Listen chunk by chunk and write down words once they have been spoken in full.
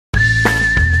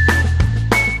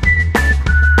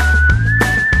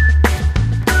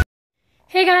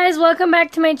Hey guys, welcome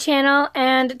back to my channel,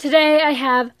 and today I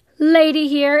have Lady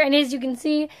here, and as you can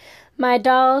see, my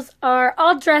dolls are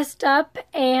all dressed up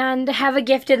and have a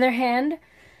gift in their hand.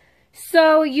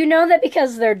 So you know that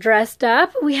because they're dressed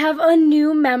up, we have a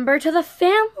new member to the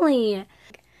family.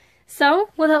 So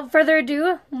without further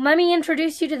ado, let me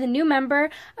introduce you to the new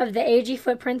member of the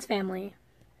agfootprints family.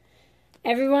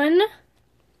 Everyone,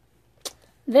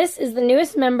 this is the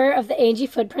newest member of the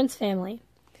agfootprints family.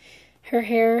 Her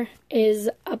hair is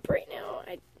up right now.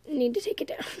 I need to take it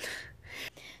down.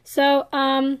 So,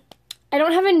 I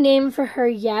don't have a name for her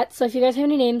yet. So if you guys have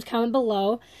any names, comment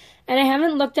below. And I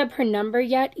haven't looked up her number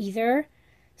yet either.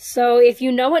 So if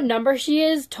you know what number she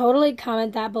is, totally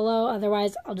comment that below.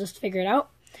 Otherwise, I'll just figure it out.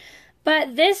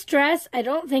 But this dress, I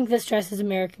don't think this dress is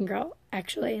American Girl,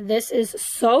 actually. This is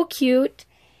so cute.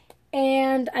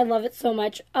 And I love it so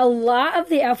much. A lot of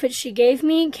the outfits she gave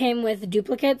me came with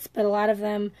duplicates, but a lot of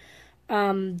them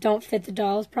don't fit the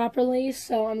dolls properly,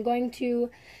 so I'm going to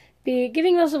be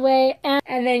giving those away.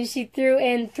 And then she threw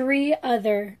in 3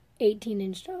 other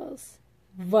 18-inch dolls.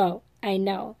 Whoa, I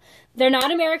know. They're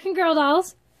not American Girl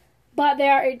dolls, but they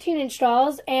are 18-inch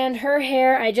dolls. And her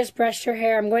hair, I just brushed her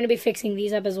hair. I'm going to be fixing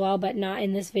these up as well, but not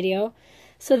in this video.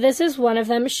 So this is one of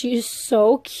them. She's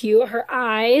so cute. Her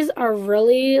eyes are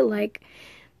really, like,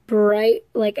 bright.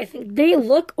 Like, I think they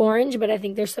look orange, but I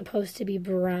think they're supposed to be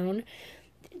brown.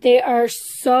 They are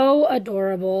so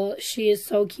adorable. She is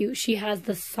so cute. She has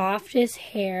the softest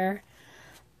hair.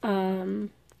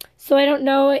 So I don't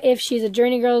know if she's a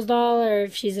Journey Girls doll or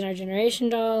if she's an Our Generation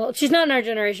doll. She's not an Our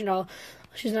Generation doll.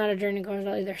 She's not a Journey Girls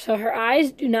doll either. So her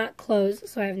eyes do not close,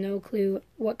 so I have no clue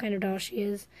what kind of doll she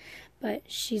is. But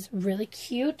she's really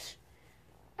cute.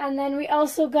 And then we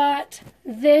also got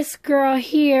this girl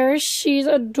here. She's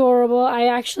adorable. I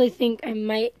actually think I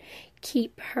might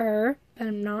keep her, but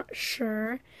I'm not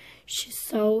sure. She's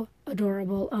so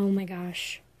adorable. Oh my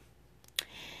gosh.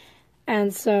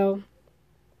 And so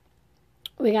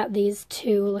we got these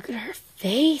two. Look at her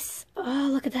face. Oh,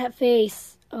 look at that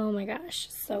face. Oh my gosh,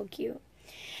 so cute.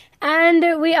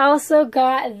 And we also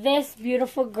got this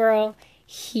beautiful girl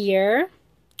here.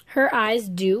 Her eyes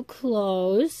do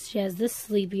close. She has the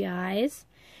sleepy eyes.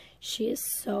 She is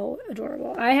so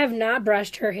adorable. I have not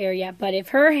brushed her hair yet, but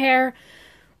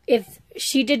if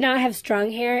she did not have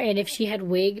strong hair, and if she had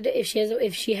wigged, if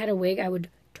she had a wig, I would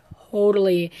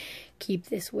totally keep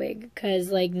this wig,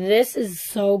 because like this is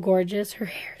so gorgeous. Her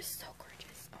hair is so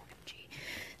gorgeous. OMG.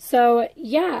 So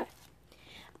yeah,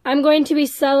 I'm going to be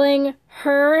selling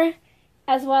her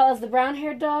as well as the brown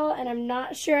hair doll, and I'm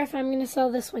not sure if I'm going to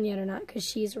sell this one yet or not, because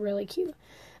she's really cute.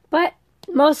 But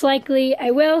most likely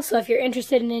I will. So if you're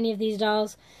interested in any of these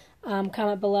dolls,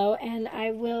 comment below, and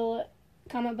I will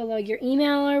comment below your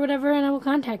email or whatever, and I will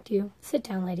contact you. Sit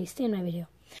down, lady. Stay in my video.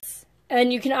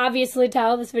 And you can obviously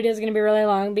tell this video is going to be really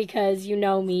long because you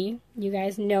know me. You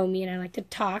guys know me, and I like to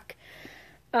talk.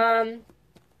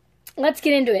 Let's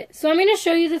get into it. So I'm going to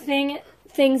show you the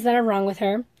things that are wrong with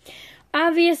her.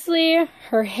 Obviously,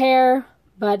 her hair,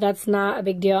 but that's not a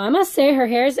big deal. I must say her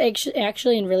hair is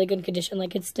actually in really good condition.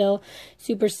 Like, it's still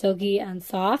super silky and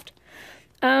soft.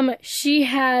 She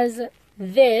has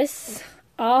this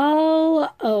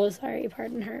all, oh, sorry,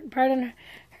 pardon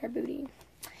her booty.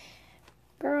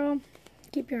 Girl,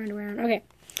 keep your underwear on. Okay,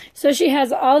 so she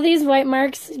has all these white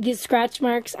marks, these scratch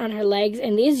marks on her legs,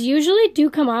 and these usually do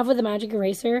come off with a magic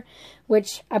eraser,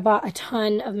 which I bought a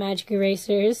ton of magic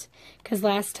erasers, because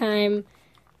last time,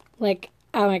 like,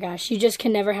 oh my gosh, you just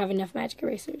can never have enough magic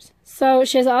erasers. So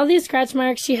she has all these scratch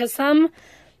marks. She has some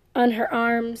on her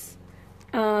arms.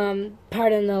 Pardon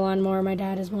the lawnmower, my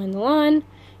dad is mowing the lawn.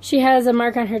 She has a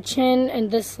mark on her chin and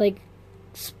this, like,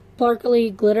 sparkly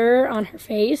glitter on her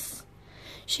face.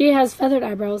 She has feathered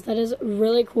eyebrows. That is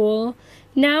really cool.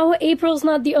 Now, April's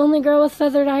not the only girl with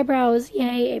feathered eyebrows.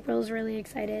 Yay, April's really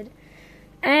excited.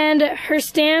 And her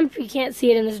stamp, you can't see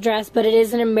it in this dress, but it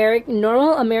is an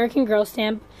normal American Girl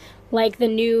stamp, like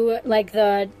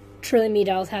the Truly Me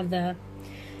dolls have the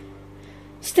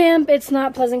stamp. It's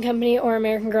not Pleasant Company or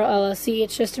American Girl LLC.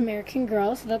 It's just American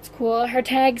Girl, so that's cool. Her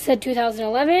tag said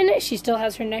 2011. She still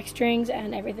has her neck strings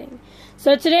and everything.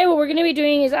 So today what we're going to be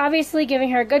doing is obviously giving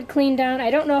her a good clean down.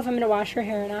 I don't know if I'm going to wash her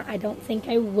hair or not. I don't think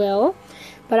I will.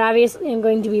 But obviously I'm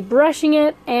going to be brushing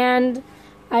it, and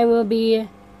I will be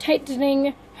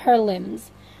tightening her limbs.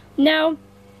 Now,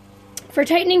 for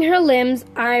tightening her limbs,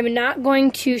 I'm not going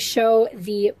to show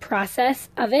the process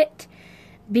of it,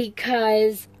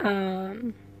 because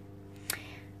I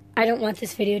don't want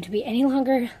this video to be any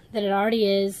longer than it already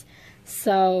is,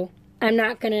 so I'm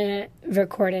not going to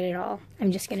record it at all.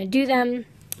 I'm just going to do them,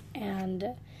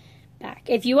 and back.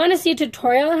 If you want to see a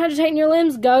tutorial on how to tighten your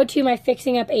limbs, go to my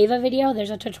Fixing Up Ava video.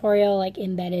 There's a tutorial like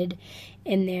embedded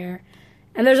in there.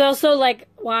 And there's also like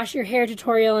wash your hair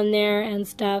tutorial in there and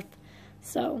stuff.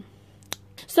 So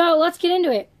let's get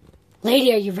into it.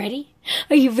 Lady, are you ready?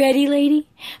 Are you ready, lady?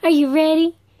 Are you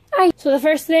ready? So the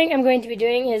first thing I'm going to be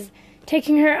doing is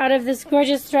taking her out of this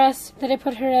gorgeous dress that I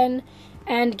put her in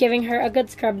and giving her a good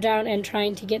scrub down and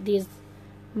trying to get these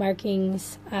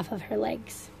markings off of her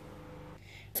legs.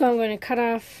 So I'm going to cut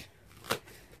off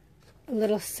a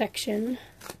little section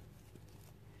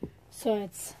so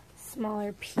it's a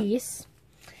smaller piece.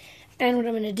 And what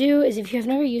I'm going to do is, if you have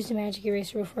never used a magic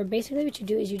eraser before, basically what you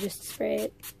do is you just spray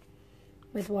it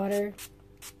with water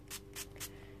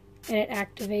and it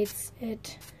activates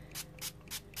it.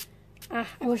 I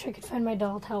wish I could find my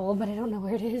doll towel, but I don't know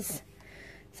where it is.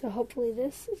 So hopefully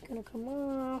this is going to come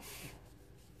off.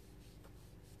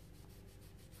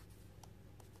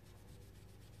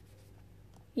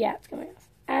 Yeah, it's coming off,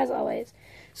 as always.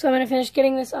 So I'm going to finish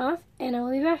getting this off, and I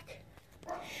will be back.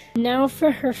 Now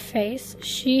for her face,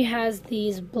 she has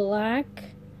these black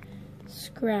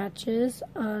scratches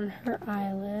on her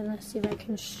eyelid. Let's see if I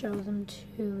can show them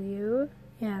to you.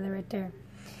 Yeah, they're right there.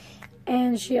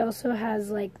 And she also has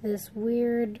like this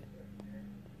weird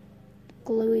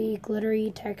gluey,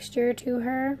 glittery texture to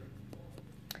her.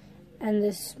 And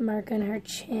this mark on her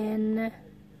chin.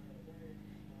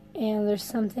 And there's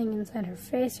something inside her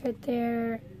face right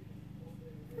there.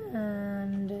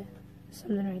 And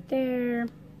something right there.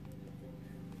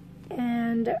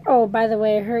 And, oh, by the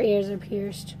way, her ears are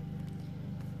pierced.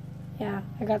 Yeah,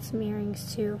 I got some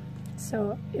earrings too.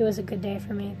 So it was a good day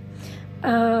for me.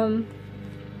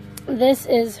 This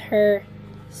is her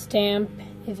stamp,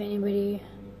 if anybody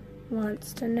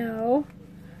wants to know.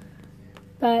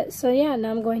 But, so yeah,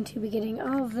 now I'm going to be getting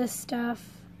all of this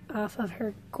stuff off of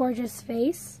her gorgeous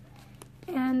face.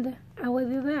 And I will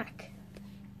be back.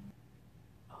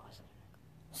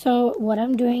 So what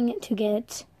I'm doing to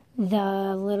get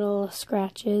the little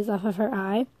scratches off of her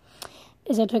eye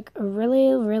is I took a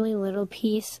really, really little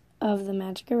piece of the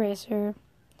magic eraser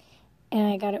and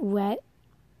I got it wet,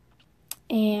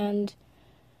 and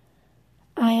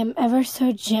I am ever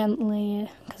so gently,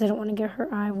 because I don't want to get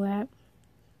her eye wet,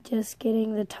 just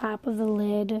getting the top of the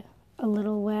lid a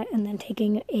little wet and then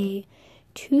taking a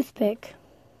toothpick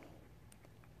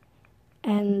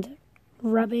and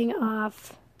rubbing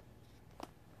off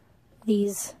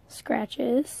these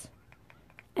scratches.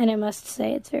 And I must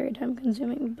say it's very time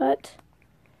consuming, but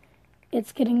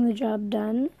it's getting the job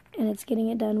done, and it's getting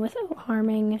it done without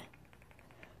harming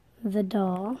the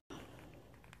doll.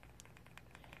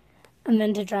 And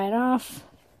then to dry it off,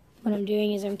 what I'm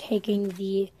doing is I'm taking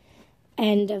the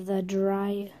end of the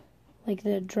dry, like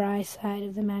the dry side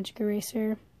of the magic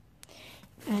eraser,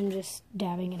 and just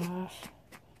dabbing it off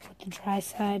with the dry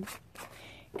side,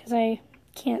 because I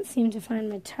can't seem to find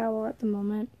my towel at the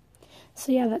moment.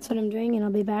 So yeah, that's what I'm doing, and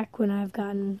I'll be back when I've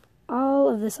gotten all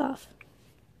of this off.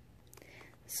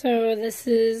 So this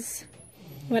is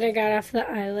what I got off the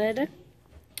eyelid.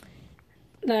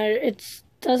 It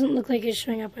doesn't look like it's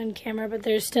showing up on camera, but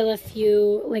there's still a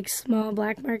few like small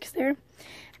black marks there.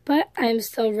 But I'm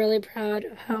still really proud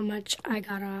of how much I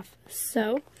got off.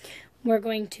 So we're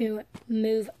going to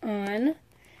move on.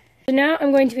 So now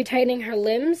I'm going to be tightening her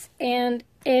limbs, and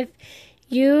if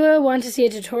you want to see a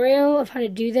tutorial of how to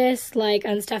do this, like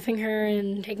unstuffing her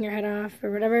and taking her head off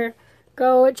or whatever,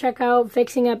 go check out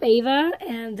Fixing Up Ava,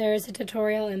 and there's a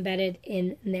tutorial embedded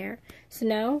in there. So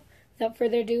now, without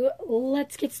further ado,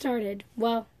 let's get started.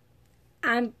 Well,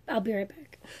 I'll be right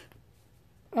back.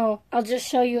 Oh, I'll just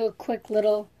show you a quick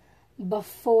little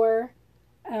before,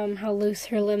 how loose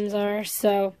her limbs are.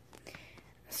 So,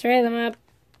 straighten them up,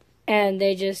 and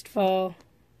they just fall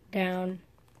down.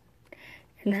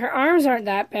 And her arms aren't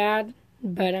that bad,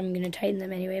 but I'm going to tighten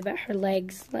them anyway. But her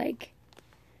legs, like,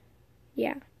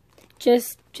 yeah.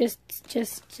 Just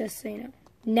so you know.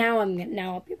 Now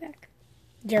I'll be back.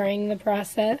 During the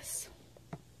process,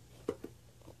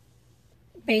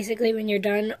 basically when you're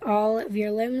done, all of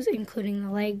your limbs, including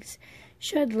the legs,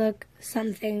 should look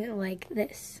something like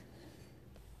this.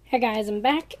 Hey guys, I'm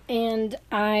back, and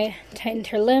I tightened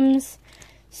her limbs.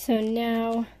 So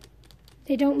now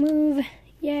they don't move.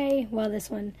 Yay. Well, this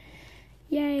one.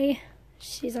 Yay.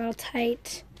 She's all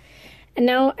tight. And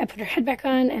now I put her head back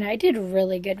on, and I did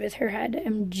really good with her head.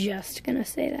 I'm just going to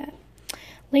say that.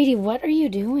 Lady, what are you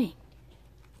doing?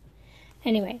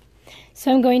 Anyway,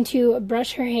 so I'm going to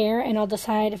brush her hair, and I'll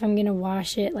decide if I'm going to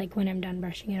wash it. Like, when I'm done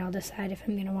brushing it, I'll decide if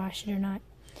I'm going to wash it or not.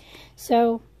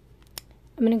 So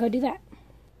I'm going to go do that.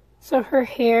 So her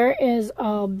hair is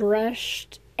all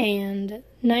brushed and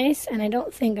nice, and I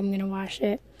don't think I'm going to wash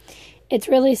it. it's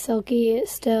really silky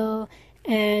still,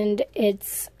 and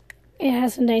it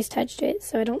has a nice touch to it,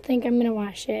 so I don't think I'm going to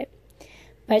wash it.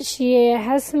 But she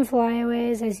has some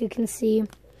flyaways, as you can see.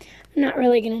 I'm not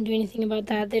really going to do anything about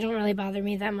that. They don't really bother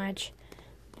me that much.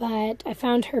 But I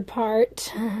found her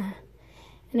part,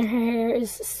 and her hair is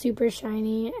super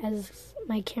shiny, as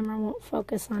my camera won't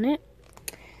focus on it.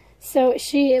 So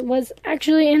she was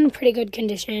actually in pretty good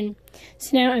condition.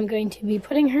 So now I'm going to be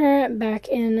putting her back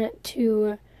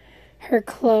into her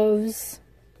clothes,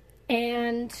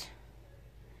 and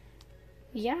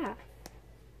yeah.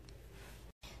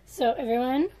 So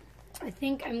everyone, I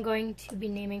think I'm going to be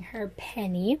naming her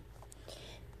Penny,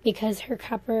 because her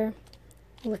copper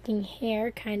looking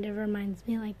hair kind of reminds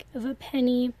me like of a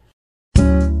penny.